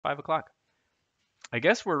5 o'clock. I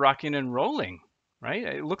guess we're rocking and rolling, right?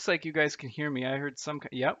 It looks like you guys can hear me. I heard some,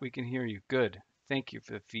 yeah, we can hear you. Good. Thank you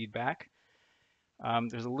for the feedback.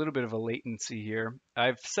 There's a little bit of a latency here.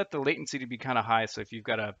 I've set the latency to be kind of high, so if you've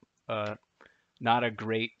got a not a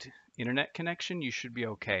great internet connection, you should be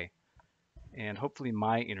okay. And hopefully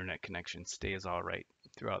my internet connection stays all right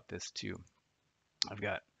throughout this too. I've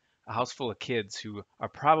got a house full of kids who are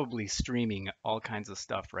probably streaming all kinds of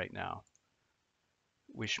stuff right now.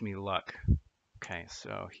 Wish me luck. Okay,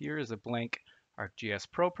 so here is a blank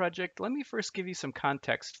ArcGIS Pro project. Let me first give you some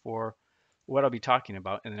context for what I'll be talking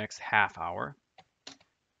about in the next half hour.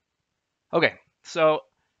 Okay, so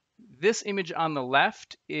this image on the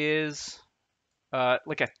left is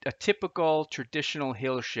like a typical traditional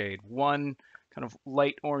hillshade. One kind of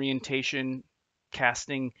light orientation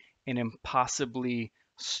casting an impossibly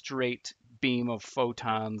straight beam of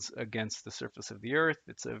photons against the surface of the Earth.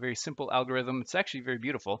 It's a very simple algorithm. It's actually very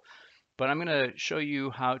beautiful, but I'm going to show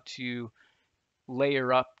you how to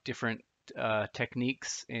layer up different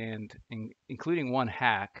techniques and including one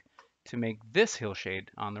hack to make this hillshade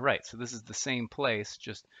on the right. So this is the same place,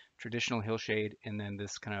 just traditional hillshade, and then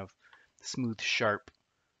this kind of smooth, sharp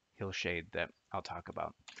hillshade that I'll talk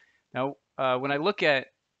about. Now, when I look at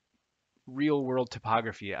real world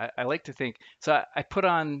topography, I like to think, so I put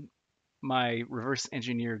on my reverse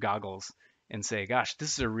engineer goggles and say, gosh,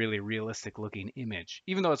 this is a really realistic looking image,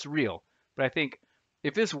 even though it's real. But I think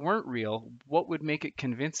if this weren't real, what would make it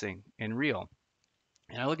convincing and real?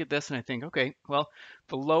 And I look at this and I think, okay, well,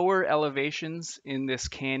 the lower elevations in this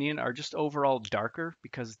canyon are just overall darker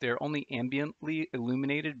because they're only ambiently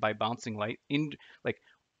illuminated by bouncing light. Like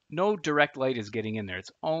no direct light is getting in there.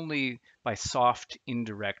 It's only by soft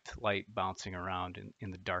indirect light bouncing around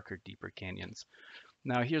in the darker, deeper canyons.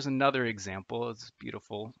 Now here's another example. It's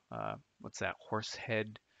beautiful. What's that?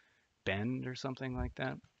 Horsehead Bend or something like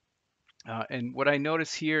that. And what I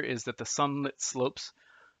notice here is that the sunlit slopes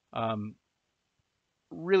um,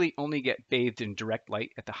 really only get bathed in direct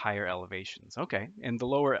light at the higher elevations. Okay, and the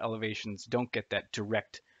lower elevations don't get that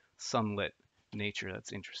direct sunlit nature.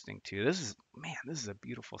 That's interesting too. Man, this is a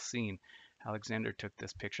beautiful scene. Alexander took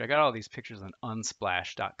this picture. I got all these pictures on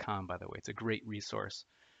unsplash.com, by the way. It's a great resource.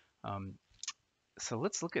 Um, so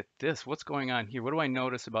let's look at this. What's going on here? What do I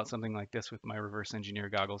notice about something like this with my reverse engineer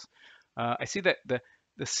goggles? I see that the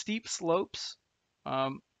steep slopes,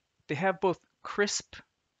 um, they have both crisp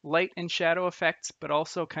light and shadow effects, but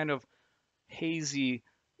also kind of hazy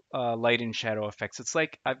light and shadow effects. It's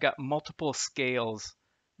like I've got multiple scales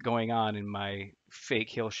going on in my fake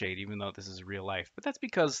hillshade, even though this is real life. But that's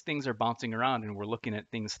because things are bouncing around and we're looking at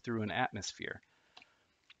things through an atmosphere.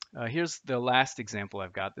 Here's the last example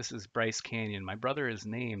I've got. This is Bryce Canyon. My brother is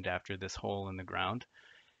named after this hole in the ground.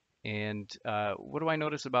 And what do I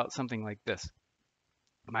notice about something like this?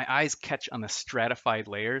 My eyes catch on the stratified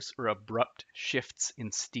layers or abrupt shifts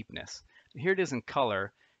in steepness. Here it is in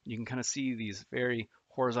color. You can kind of see these very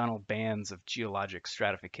horizontal bands of geologic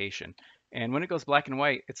stratification. And when it goes black and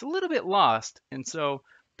white, it's a little bit lost. And so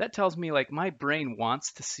that tells me like my brain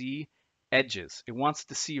wants to see edges. It wants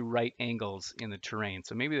to see right angles in the terrain.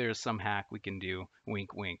 So maybe there's some hack we can do,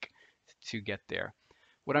 wink, wink, to get there.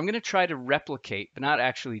 What I'm going to try to replicate, but not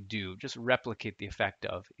actually do, just replicate the effect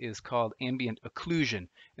of, is called ambient occlusion.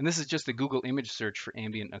 And this is just a Google image search for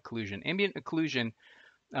ambient occlusion. Ambient occlusion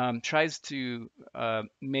tries to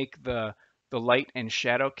make the light and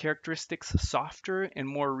shadow characteristics softer and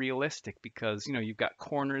more realistic because you've got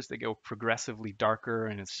corners that go progressively darker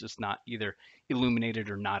and it's just not either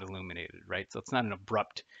illuminated or not illuminated, right? So it's not an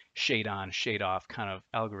abrupt shade on, shade off kind of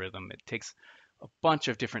algorithm. It takes a bunch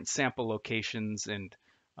of different sample locations and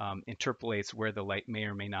interpolates where the light may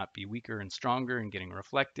or may not be weaker and stronger and getting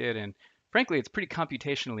reflected. And frankly, it's pretty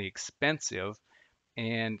computationally expensive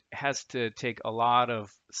and has to take a lot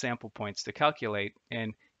of sample points to calculate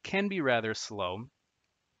and can be rather slow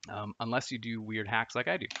unless you do weird hacks like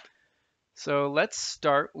I do. So let's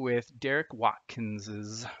start with Derek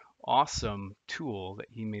Watkins's awesome tool that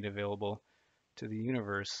he made available to the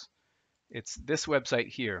universe. It's this website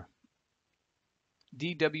here,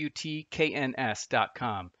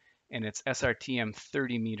 dwtkns.com, and it's SRTM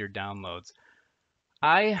 30 meter downloads.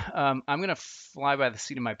 I'm gonna fly by the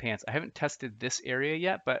seat of my pants. I haven't tested this area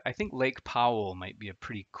yet, but I think Lake Powell might be a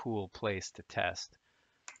pretty cool place to test.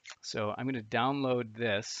 So I'm gonna download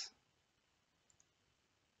this.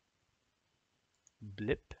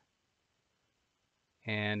 Blip.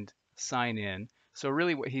 And sign in. So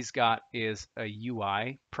really what he's got is a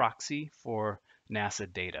UI proxy for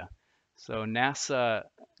NASA data. So NASA,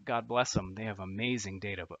 God bless them, they have amazing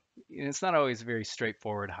data, but it's not always very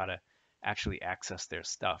straightforward how to actually access their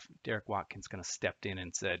stuff. Derek Watkins kind of stepped in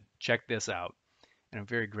and said, check this out. And I'm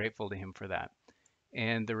very grateful to him for that.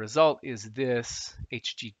 And the result is this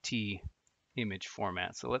HGT image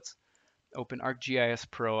format. So let's open ArcGIS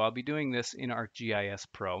Pro. I'll be doing this in ArcGIS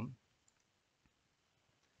Pro.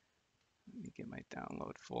 Let me get my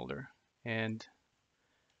download folder. And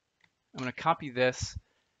I'm going to copy this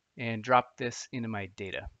and drop this into my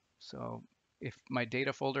data. So if my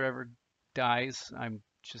data folder ever dies, I'm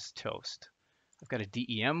just toast. I've got a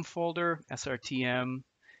DEM folder, SRTM,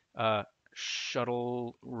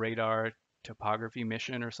 shuttle radar topography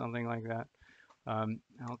mission or something like that.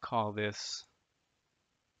 I'll call this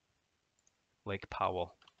Lake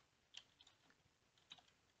Powell.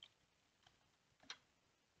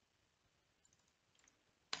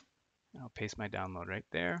 I'll paste my download right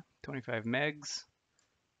there, 25 megs,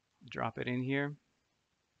 drop it in here.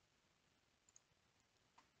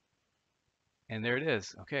 And there it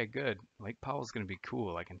is. Okay, good. Lake Powell is going to be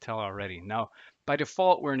cool. I can tell already. Now, by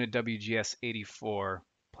default, we're in a WGS 84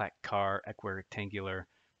 plat car equirectangular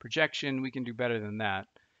projection. We can do better than that.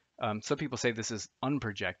 Some people say this is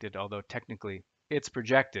unprojected, although technically it's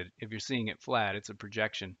projected. If you're seeing it flat, it's a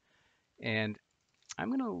projection. And I'm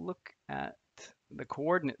going to look at the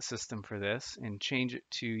coordinate system for this and change it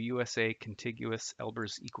to USA contiguous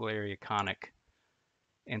Elbers equal area conic.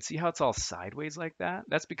 And see how it's all sideways like that?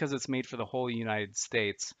 That's because it's made for the whole United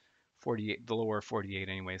States, 48, the lower 48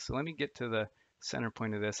 anyway. So let me get to the center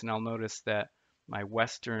point of this, and I'll notice that my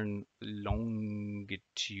western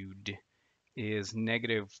longitude is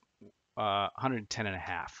negative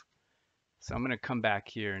 110.5. So I'm going to come back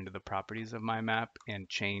here into the properties of my map and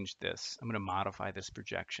change this. I'm going to modify this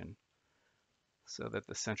projection so that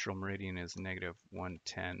the central meridian is negative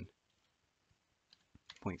 110.5.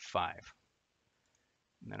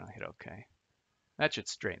 And then I'll hit OK. That should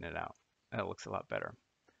straighten it out. That looks a lot better.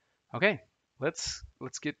 Okay, let's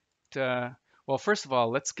get, well, first of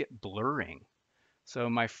all, let's get blurring. So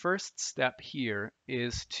my first step here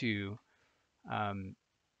is to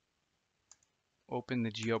open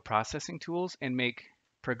the geoprocessing tools and make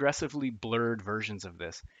progressively blurred versions of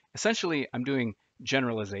this. Essentially, I'm doing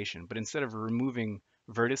generalization, but instead of removing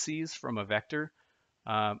vertices from a vector,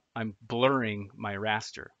 I'm blurring my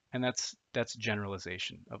raster, and that's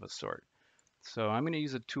generalization of a sort. So I'm going to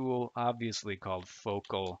use a tool obviously called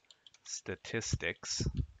focal statistics,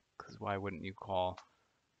 because why wouldn't you call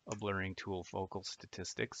a blurring tool focal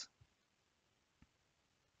statistics?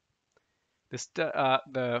 This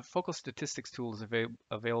the focal statistics tool is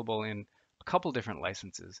available in a couple different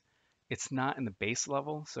licenses. It's not in the base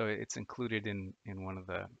level, so it's included in one of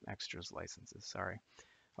the extras licenses. Sorry.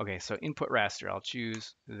 Okay, so input raster, I'll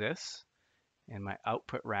choose this. And my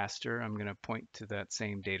output raster, I'm going to point to that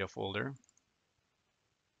same data folder.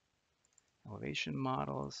 Elevation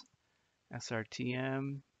models,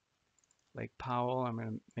 SRTM, Lake Powell. I'm going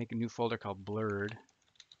to make a new folder called blurred.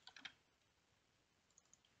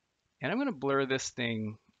 And I'm going to blur this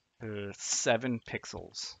thing 7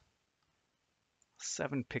 pixels.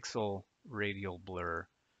 7 pixel radial blur.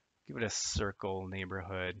 Give it a circle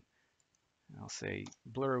neighborhood. I'll say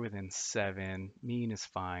blur within 7. Mean is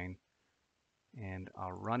fine. And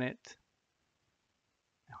I'll run it.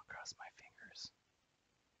 I'll cross my fingers.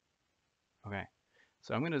 Okay.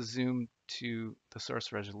 So I'm going to zoom to the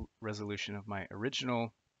source resolution of my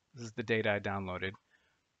original. This is the data I downloaded.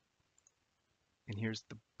 And here's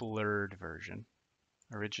the blurred version.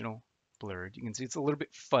 Original, blurred. You can see it's a little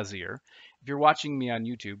bit fuzzier. If you're watching me on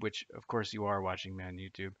YouTube, which of course you are watching me on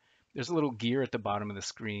YouTube, there's a little gear at the bottom of the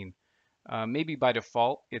screen. Maybe by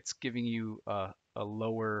default, it's giving you a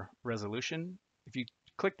lower resolution. If you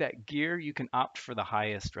click that gear, you can opt for the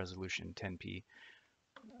highest resolution, 10p.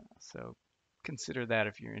 So consider that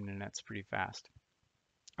if your internet's pretty fast.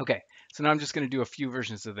 Okay, so now I'm just going to do a few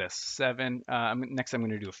versions of this. 7. Next, I'm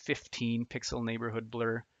going to do a 15 pixel neighborhood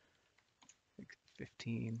blur.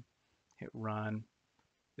 15. Hit run.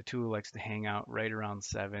 The tool likes to hang out right around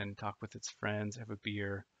 7, talk with its friends, have a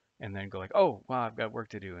beer, and then go like, oh, wow, I've got work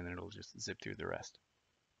to do, and then it'll just zip through the rest.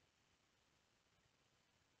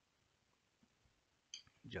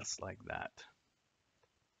 Just like that.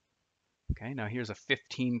 Okay, now here's a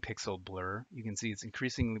 15 pixel blur. You can see it's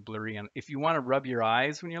increasingly blurry. And if you want to rub your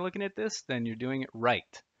eyes when you're looking at this, then you're doing it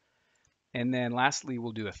right. And then lastly,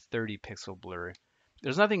 we'll do a 30 pixel blur.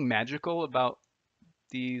 There's nothing magical about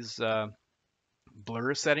these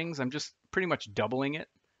blur settings. I'm just pretty much doubling it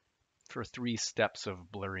for 3 steps of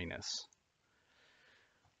blurriness.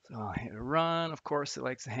 So I'll hit run. Of course, it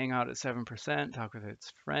likes to hang out at 7%, talk with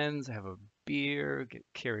its friends, have a beer, get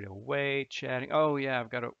carried away, chatting. Oh yeah, I've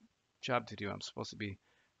got a job to do. I'm supposed to be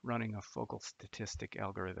running a focal statistic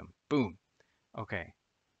algorithm. Boom. Okay,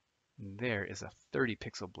 there is a 30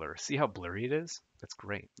 pixel blur. See how blurry it is? That's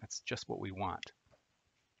great. That's just what we want.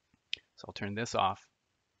 So I'll turn this off,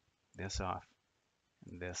 and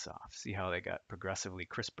this off. See how they got progressively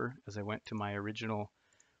crisper as I went to my original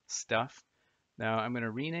stuff? Now I'm going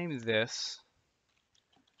to rename this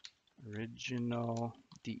original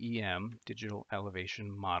DEM, digital elevation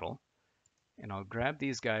model. And I'll grab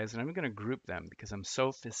these guys and I'm going to group them because I'm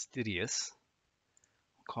so fastidious.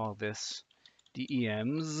 I'll call this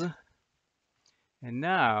DEMs. And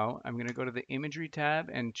now I'm going to go to the imagery tab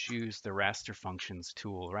and choose the raster functions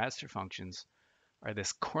tool. Raster functions are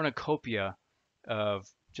this cornucopia of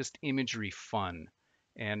just imagery fun.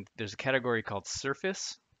 And there's a category called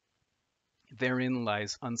surface. Therein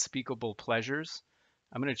lies unspeakable pleasures.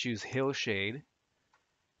 I'm going to choose Hillshade.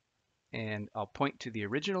 And I'll point to the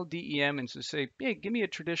original DEM and just say, hey, give me a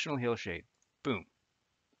traditional hillshade. Boom.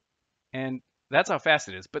 And that's how fast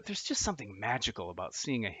it is. But there's just something magical about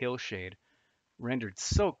seeing a hillshade rendered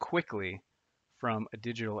so quickly from a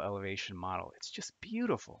digital elevation model. It's just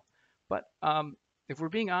beautiful. But if we're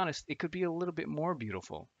being honest, it could be a little bit more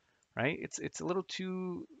beautiful, right? It's a little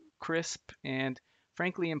too crisp and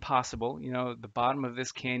frankly impossible. You know, the bottom of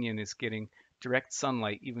this canyon is getting direct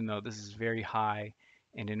sunlight, even though this is very high.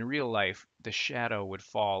 And in real life, the shadow would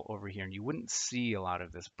fall over here and you wouldn't see a lot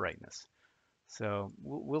of this brightness. So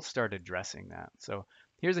we'll start addressing that. So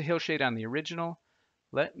here's a hillshade on the original.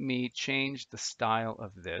 Let me change the style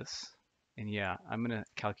of this. And yeah, I'm going to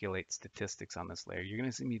calculate statistics on this layer. You're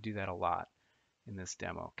going to see me do that a lot in this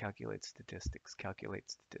demo. Calculate statistics,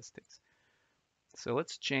 calculate statistics. So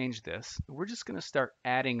let's change this. We're just going to start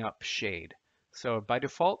adding up shade. So by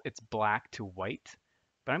default, it's black to white,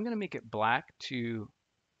 but I'm going to make it black to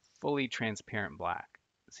fully transparent black.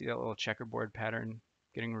 See that little checkerboard pattern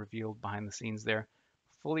getting revealed behind the scenes there?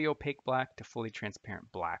 Fully opaque black to fully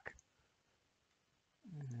transparent black.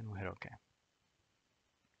 And we'll hit OK.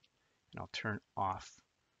 And I'll turn off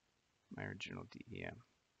my original DEM.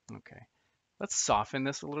 Okay. Let's soften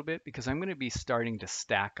this a little bit because I'm going to be starting to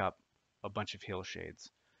stack up a bunch of hillshades.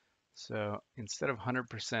 So instead of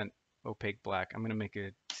 100% opaque black, I'm going to make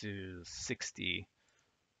it to 60%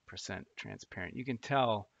 transparent. You can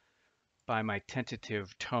tell by my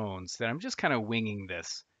tentative tones that I'm just kind of winging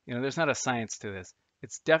this. You know, there's not a science to this.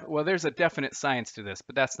 Well, there's a definite science to this,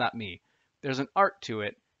 but that's not me. There's an art to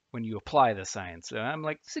it when you apply the science. So I'm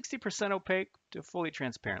like 60% opaque to fully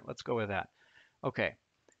transparent. Let's go with that. Okay.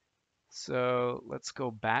 So let's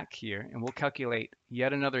go back here and we'll calculate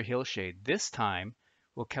yet another hillshade. This time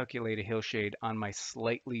we'll calculate a hillshade on my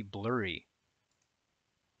slightly blurry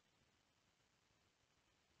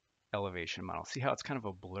elevation model. See how it's kind of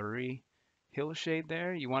a blurry hillshade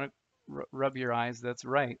there? You want to rub your eyes. That's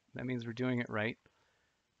right. That means we're doing it right.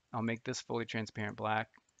 I'll make this fully transparent black.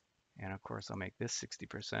 And of course, I'll make this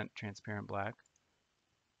 60% transparent black.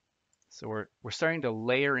 So we're starting to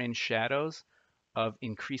layer in shadows of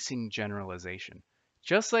increasing generalization.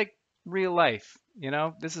 Just like real life, you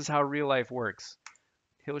know, this is how real life works.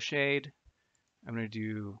 Hillshade, I'm going to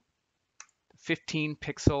do 15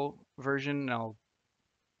 pixel version. I'll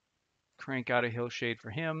crank out a hillshade for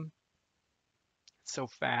him. It's so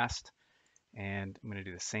fast. And I'm going to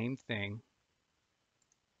do the same thing.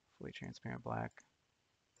 Fully transparent black,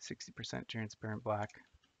 60% transparent black.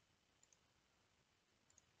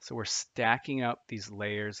 So we're stacking up these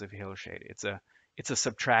layers of hillshade. It's a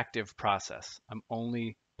subtractive process. I'm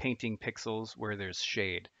only painting pixels where there's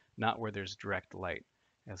shade, not where there's direct light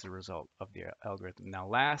as a result of the algorithm. Now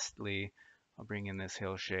lastly, I'll bring in this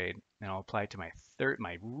hillshade and I'll apply it to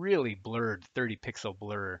my really blurred 30 pixel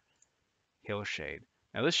blur hillshade.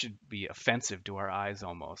 Now this should be offensive to our eyes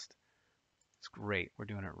almost. It's great, we're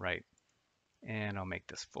doing it right. And I'll make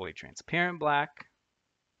this fully transparent black.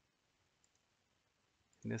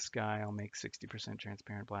 And this guy I'll make 60%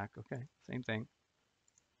 transparent black. Okay, same thing.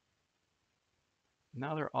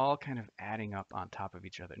 Now they're all kind of adding up on top of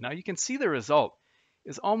each other. Now you can see the result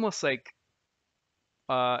is almost like,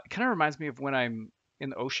 it kind of reminds me of when I'm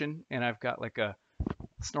in the ocean and I've got like a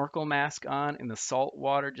snorkel mask on and the salt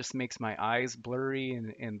water just makes my eyes blurry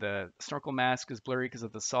and the snorkel mask is blurry because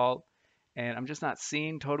of the salt. And I'm just not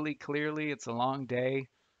seeing totally clearly. It's a long day,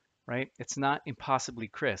 right? It's not impossibly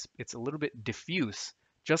crisp. It's a little bit diffuse,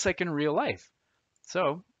 just like in real life.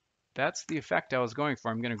 So that's the effect I was going for.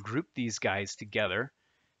 I'm going to group these guys together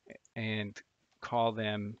and call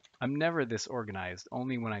them, I'm never this organized,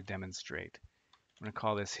 only when I demonstrate. I'm going to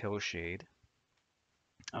call this Hillshade.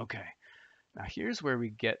 Okay, now here's where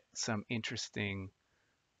we get some interesting,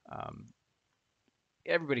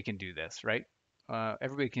 everybody can do this, right?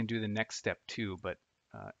 Everybody can do the next step too, but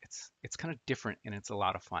it's kind of different and it's a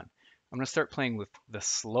lot of fun. I'm going to start playing with the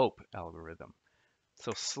slope algorithm.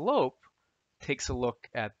 So slope takes a look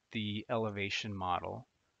at the elevation model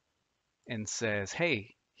and says,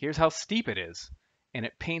 hey, here's how steep it is. And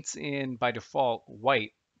it paints in by default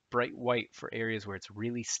white, bright white for areas where it's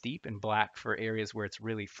really steep and black for areas where it's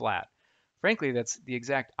really flat. Frankly, that's the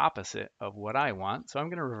exact opposite of what I want. So I'm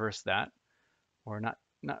going to reverse that, or not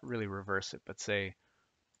really reverse it, but say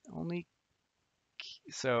only,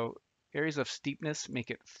 so areas of steepness,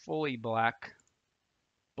 make it fully black,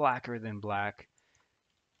 blacker than black,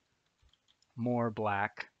 more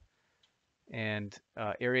black, and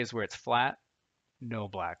areas where it's flat, no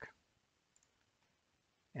black.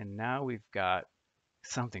 And now we've got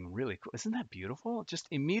something really cool. Isn't that beautiful? Just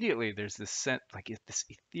immediately there's this sense, like this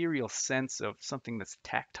ethereal sense of something that's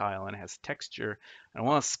tactile and has texture. And I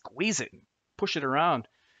want to squeeze it and push it around.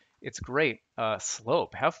 It's great.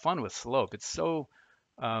 Slope. Have fun with slope. It's so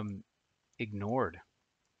ignored.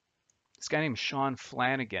 This guy named Sean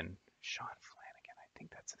Flanagan. Sean Flanagan, I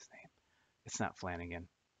think that's his name. It's not Flanagan.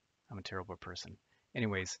 I'm a terrible person.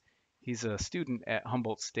 Anyways, he's a student at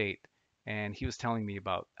Humboldt State, and he was telling me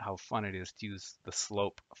about how fun it is to use the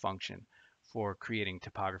slope function for creating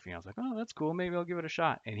topography. And I was like, oh, that's cool. Maybe I'll give it a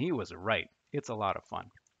shot. And he was right. It's a lot of fun.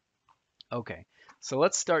 Okay, so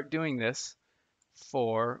let's start doing this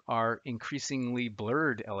for our increasingly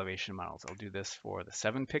blurred elevation models. I'll do this for the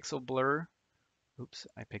 7-pixel blur. Oops,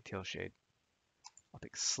 I picked Hillshade. I'll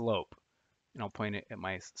pick slope, and I'll point it at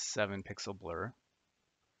my 7-pixel blur.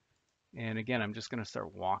 And again, I'm just going to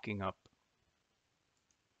start walking up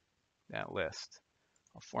that list.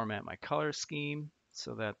 I'll format my color scheme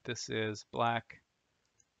so that this is black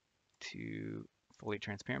to fully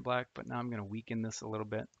transparent black, but now I'm going to weaken this a little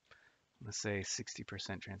bit. I'm going to say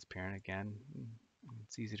 60% transparent again.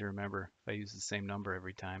 It's easy to remember if I use the same number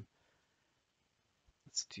every time.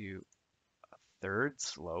 Let's do a 3rd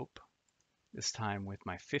slope, this time with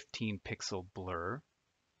my 15-pixel blur.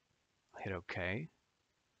 I'll hit OK.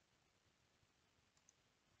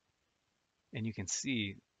 And you can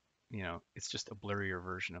see, it's just a blurrier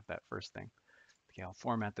version of that first thing. Okay, I'll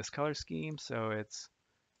format this color scheme so it's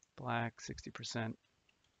black 60%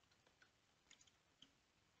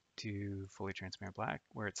 to fully transparent black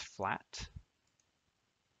where it's flat.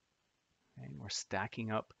 And we're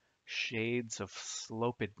stacking up shades of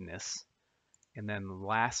slopedness. And then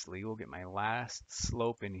lastly, we'll get my last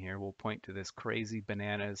slope in here. We'll point to this crazy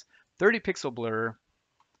bananas 30-pixel blur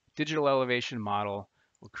digital elevation model.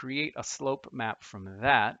 We'll create a slope map from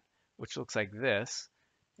that, which looks like this.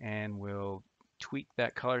 And we'll tweak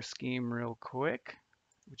that color scheme real quick,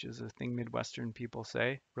 which is a thing Midwestern people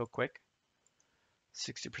say, real quick.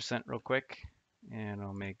 60% real quick. And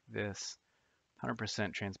I'll make this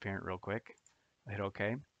 100% transparent real quick. I'll hit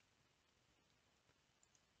OK.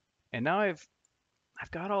 And now I've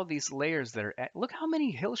got all these layers that are look how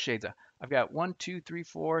many hillshades. I've got 1, 2, 3,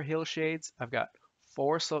 4 hillshades. I've got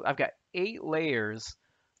 4 slopes. I've got 8 layers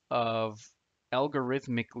of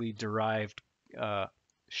algorithmically derived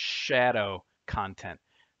shadow content.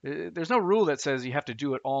 There's no rule that says you have to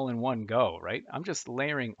do it all in one go, right? I'm just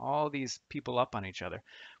layering all these people up on each other.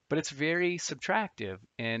 But it's very subtractive.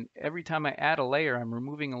 And every time I add a layer, I'm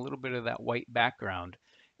removing a little bit of that white background.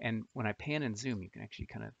 And when I pan and zoom, you can actually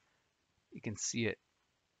you can see it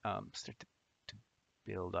start to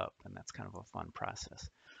build up. And that's kind of a fun process.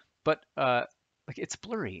 But like it's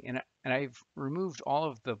blurry. And I've removed all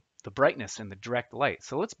of the brightness and the direct light.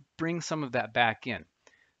 So let's bring some of that back in.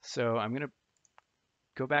 So I'm going to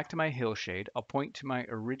go back to my hillshade. I'll point to my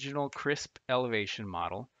original crisp elevation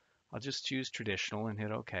model. I'll just choose traditional and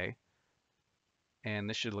hit OK. And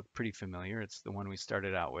this should look pretty familiar. It's the one we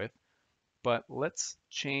started out with. But let's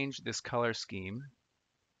change this color scheme.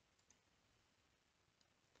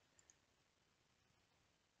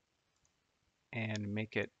 And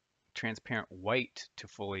make it transparent white to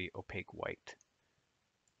fully opaque white.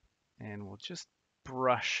 And we'll just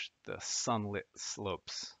brush the sunlit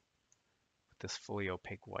slopes with this fully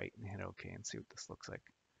opaque white and hit OK and see what this looks like.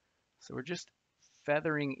 So we're just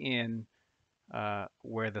feathering in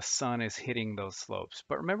where the sun is hitting those slopes.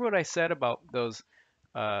 But remember what I said about those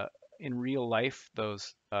in real life,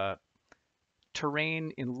 those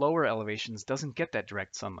terrain in lower elevations doesn't get that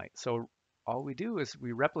direct sunlight. So all we do is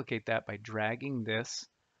we replicate that by dragging this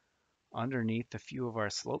underneath a few of our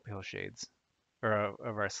slope hillshades, or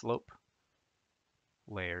of our slope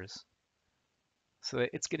layers, so that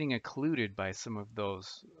it's getting occluded by some of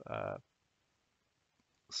those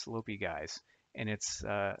slopey guys, and it's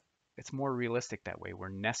more realistic that way. We're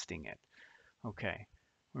nesting it. Okay,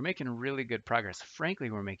 we're making really good progress. Frankly,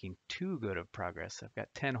 we're making too good of progress. I've got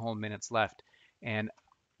 10 whole minutes left, And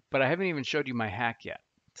but I haven't even showed you my hack yet.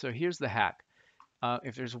 So here's the hack.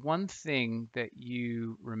 If there's one thing that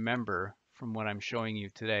you remember from what I'm showing you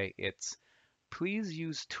today, it's please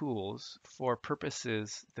use tools for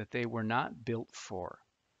purposes that they were not built for.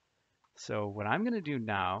 So what I'm going to do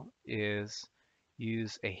now is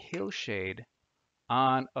use a hillshade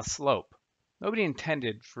on a slope. Nobody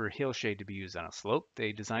intended for hillshade to be used on a slope.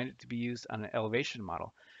 They designed it to be used on an elevation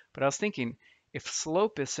model. But I was thinking, if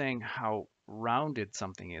slope is saying how rounded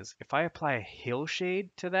something is, if I apply a hillshade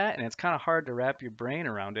to that, and it's kind of hard to wrap your brain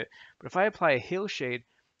around it, but if I apply a hillshade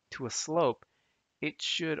to a slope, it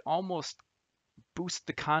should almost boost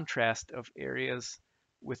the contrast of areas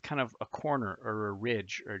with kind of a corner or a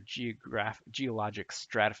ridge or geologic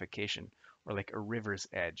stratification or like a river's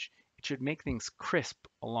edge. It should make things crisp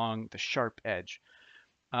along the sharp edge.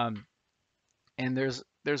 Um, and there's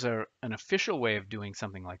an official way of doing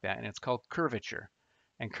something like that, and it's called curvature.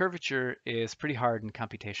 And curvature is pretty hard and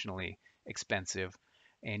computationally expensive,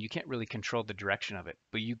 and you can't really control the direction of it.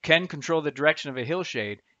 But you can control the direction of a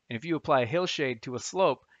hillshade, and if you apply a hillshade to a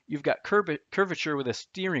slope, you've got curvature with a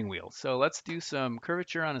steering wheel. So let's do some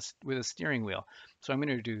curvature with a steering wheel. So I'm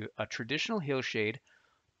going to do a traditional hillshade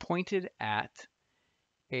pointed at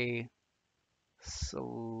a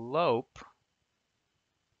slope.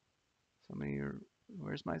 Somebody,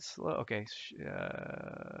 where's my slope? Okay,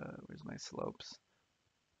 where's my slopes?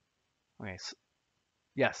 Okay,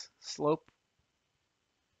 yes, slope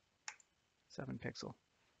 7 pixel.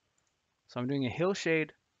 So I'm doing a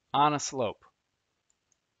hillshade on a slope.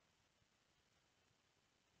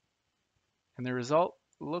 And the result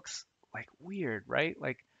looks like weird, right?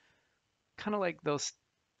 Like kind of like those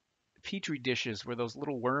petri dishes where those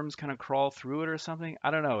little worms kind of crawl through it or something.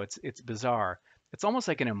 I don't know, it's bizarre. It's almost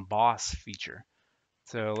like an emboss feature.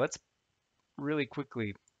 So let's really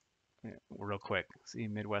quickly, real quick, see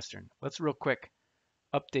Midwestern. Let's real quick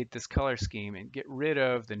update this color scheme and get rid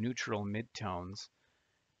of the neutral midtones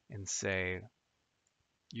and say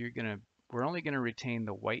we're only gonna retain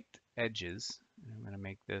the white edges. And I'm gonna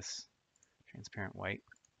make this transparent white,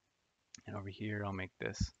 and over here I'll make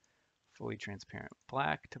this fully transparent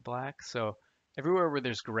black to black. So everywhere where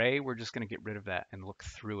there's gray, we're just gonna get rid of that and look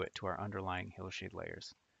through it to our underlying hillshade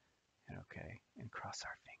layers. And okay, and cross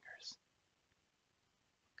our fingers.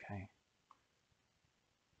 Okay.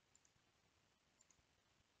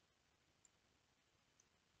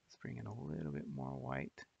 Let's bring in a little bit more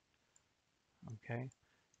white. Okay.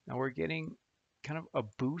 Now we're getting kind of a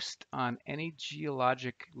boost on any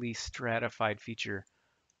geologically stratified feature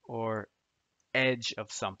or edge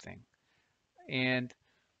of something. And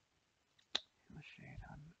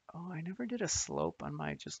oh, I never did a slope on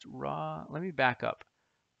my just raw. Let me back up.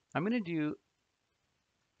 I'm going to do,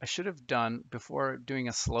 I should have done, before doing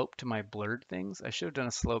a slope to my blurred things, I should have done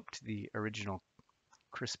a slope to the original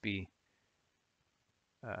crispy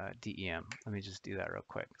DEM. Let me just do that real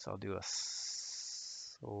quick. So I'll do a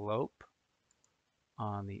slope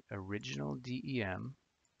on the original DEM.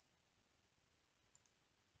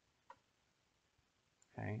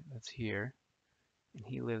 Okay, that's here. And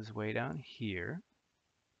he lives way down here.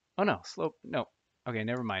 Oh no, slope, no. Okay,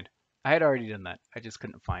 never mind. I had already done that. I just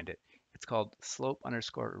couldn't find it. It's called slope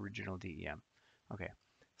underscore original DEM. Okay,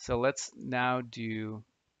 so let's now do,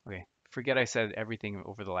 okay, forget I said everything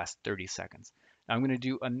over the last 30 seconds. Now I'm going to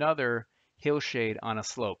do another hillshade on a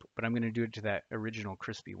slope, but I'm going to do it to that original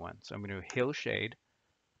crispy one. So I'm going to do hillshade,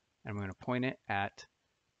 and I'm going to point it at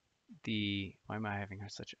the, why am I having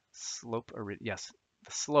such a slope? Yes,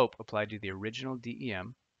 the slope applied to the original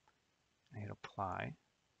DEM. I hit apply.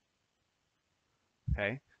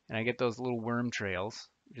 Okay, and I get those little worm trails,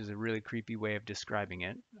 which is a really creepy way of describing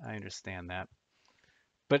it. I understand that.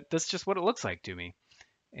 But that's just what it looks like to me.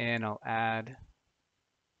 And I'll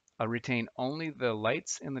retain only the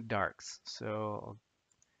lights and the darks. So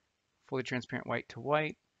fully transparent white to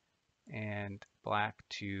white and black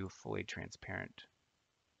to fully transparent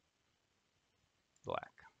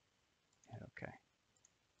black. Okay.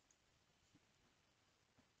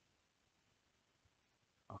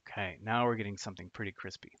 Okay, now we're getting something pretty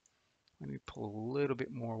crispy. Let me pull a little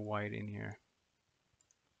bit more white in here.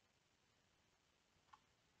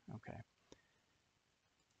 Okay.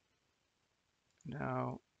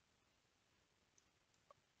 Now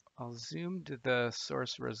I'll zoom to the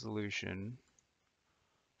source resolution.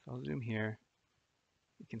 So I'll zoom here.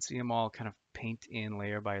 You can see them all kind of paint in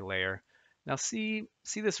layer by layer. Now see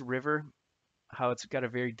this river, how it's got a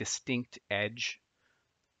very distinct edge?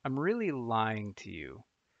 I'm really lying to you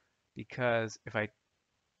because if I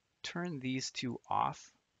turn these two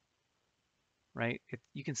off, right,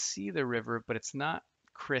 you can see the river, but it's not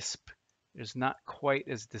crisp There's not quite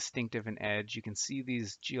as distinctive an edge. You can see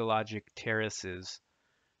these geologic terraces,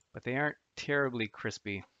 but they aren't terribly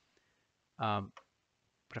crispy. But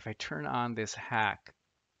if I turn on this hack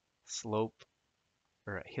slope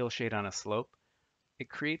or a hillshade on a slope, it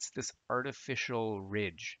creates this artificial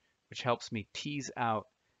ridge, which helps me tease out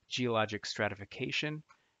geologic stratification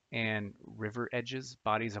and river edges,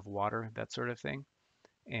 bodies of water, that sort of thing.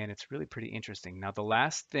 And it's really pretty interesting. Now, the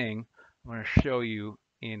last thing I want to show you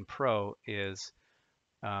in Pro is,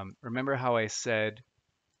 remember how I said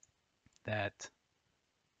that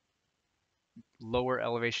lower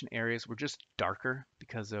elevation areas were just darker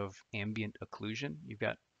because of ambient occlusion? You've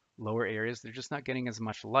got lower areas, they're just not getting as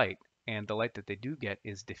much light, and the light that they do get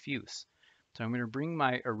is diffuse. So I'm going to bring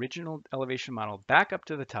my original elevation model back up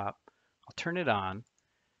to the top. I'll turn it on,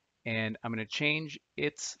 and I'm going to change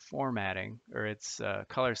its formatting or its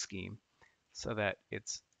color scheme so that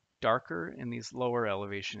it's darker in these lower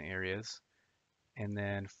elevation areas and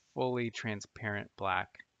then fully transparent black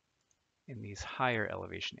in these higher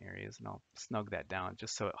elevation areas. And I'll snug that down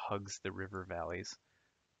just so it hugs the river valleys.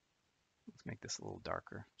 Let's make this a little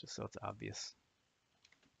darker just so it's obvious.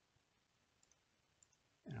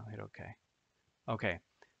 And I'll hit OK. Okay,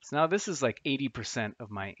 so now this is like 80%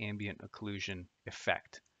 of my ambient occlusion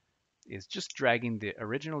effect, is just dragging the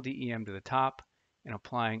original DEM to the top and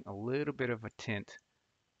applying a little bit of a tint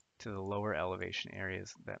to the lower elevation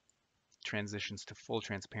areas that transitions to full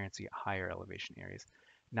transparency at higher elevation areas.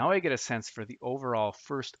 Now I get a sense for the overall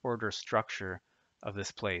first order structure of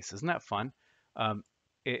this place. Isn't that fun?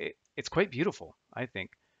 It's quite beautiful, I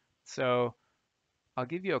think. So I'll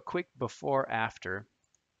give you a quick before after.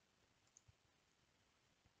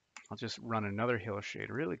 I'll just run another hillshade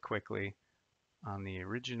really quickly on the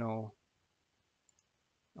original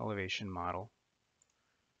elevation model.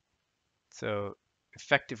 So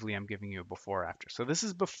effectively, I'm giving you a before after. So this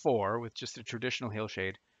is before with just a traditional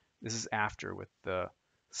hillshade. This is after with the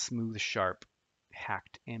smooth, sharp,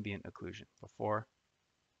 hacked ambient occlusion. Before,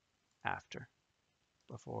 after,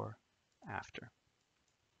 before, after.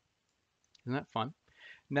 Isn't that fun?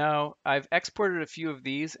 Now, I've exported a few of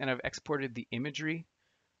these, and I've exported the imagery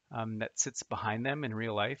that sits behind them in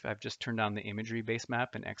real life. I've just turned on the imagery base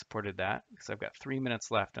map and exported that because I've got 3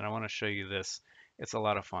 minutes left and I want to show you this. It's a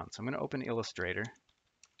lot of fun. So I'm going to open Illustrator.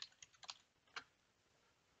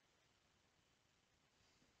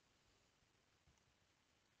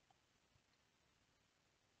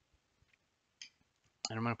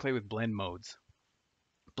 And I'm going to play with blend modes.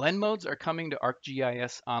 Blend modes are coming to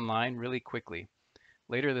ArcGIS Online really quickly,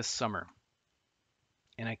 later this summer.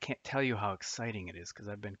 And I can't tell you how exciting it is because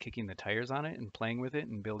I've been kicking the tires on it and playing with it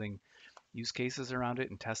and building use cases around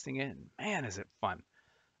it and testing it. And man, is it fun.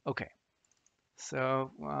 Okay,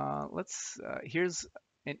 so here's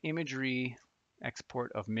an imagery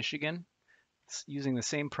export of Michigan using the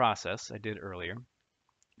same process I did earlier,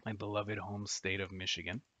 my beloved home state of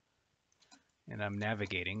Michigan. And I'm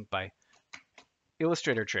navigating by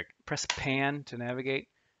Illustrator trick. Press pan to navigate,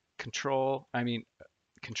 control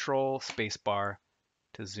space bar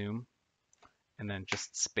to zoom, and then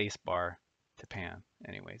just space bar to pan.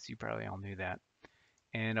 Anyways, you probably all knew that.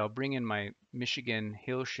 And I'll bring in my Michigan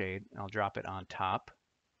hillshade, and I'll drop it on top.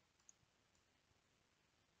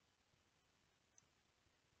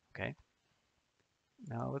 Okay.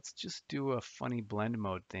 Now let's just do a funny blend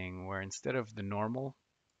mode thing where instead of the normal,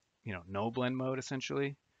 no blend mode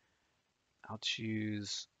essentially, I'll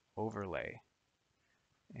choose overlay.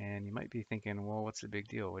 And you might be thinking, well, what's the big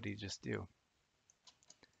deal? What did you just do?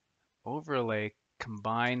 Overlay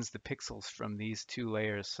combines the pixels from these two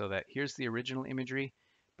layers so that here's the original imagery,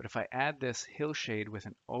 but if I add this hillshade with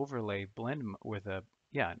an overlay blend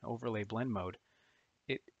mode,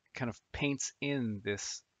 it kind of paints in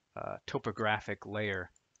this topographic layer.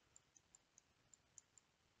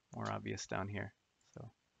 More obvious down here. So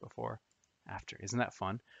before, after. Isn't that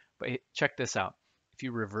fun? But check this out. If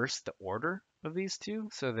you reverse the order of these two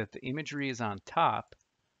so that the imagery is on top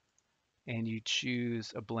and you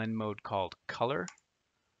choose a blend mode called color,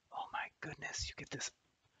 oh my goodness, you get this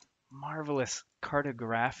marvelous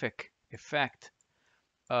cartographic effect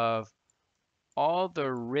of all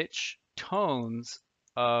the rich tones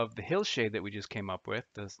of the hillshade that we just came up with,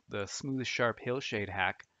 the smooth, sharp hillshade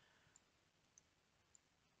hack,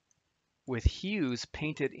 with hues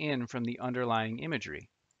painted in from the underlying imagery.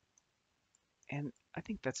 And I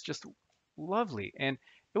think that's just lovely. And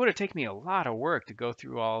it would have taken me a lot of work to go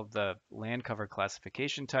through all the land cover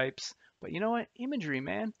classification types. But you know what? Imagery,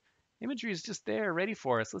 man. Imagery is just there ready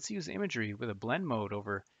for us. Let's use imagery with a blend mode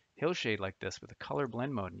over hillshade like this with a color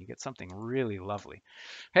blend mode, and you get something really lovely.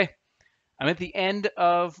 Hey, I'm at the end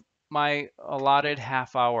of my allotted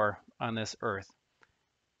half hour on this earth.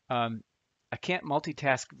 Um, I can't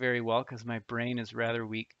multitask very well because my brain is rather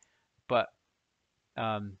weak, but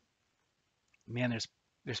um, man,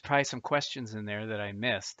 there's probably some questions in there that I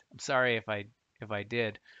missed. I'm sorry if I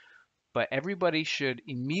did, but everybody should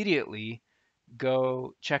immediately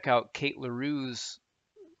go check out Kate Leroux's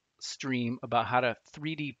stream about how to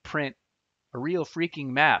 3D print a real freaking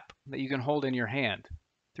map that you can hold in your hand.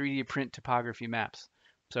 3D print topography maps.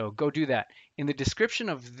 So go do that. In the description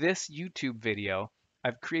of this YouTube video,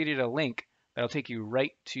 I've created a link that'll take you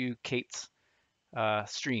right to Kate's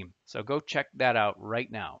stream. So go check that out right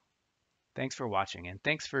now. Thanks for watching, and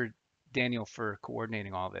thanks for Daniel for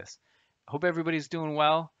coordinating all this. Hope everybody's doing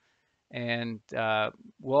well, and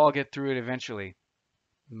we'll all get through it eventually.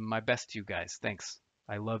 My best to you guys. Thanks.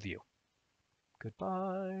 I love you.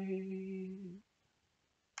 Goodbye.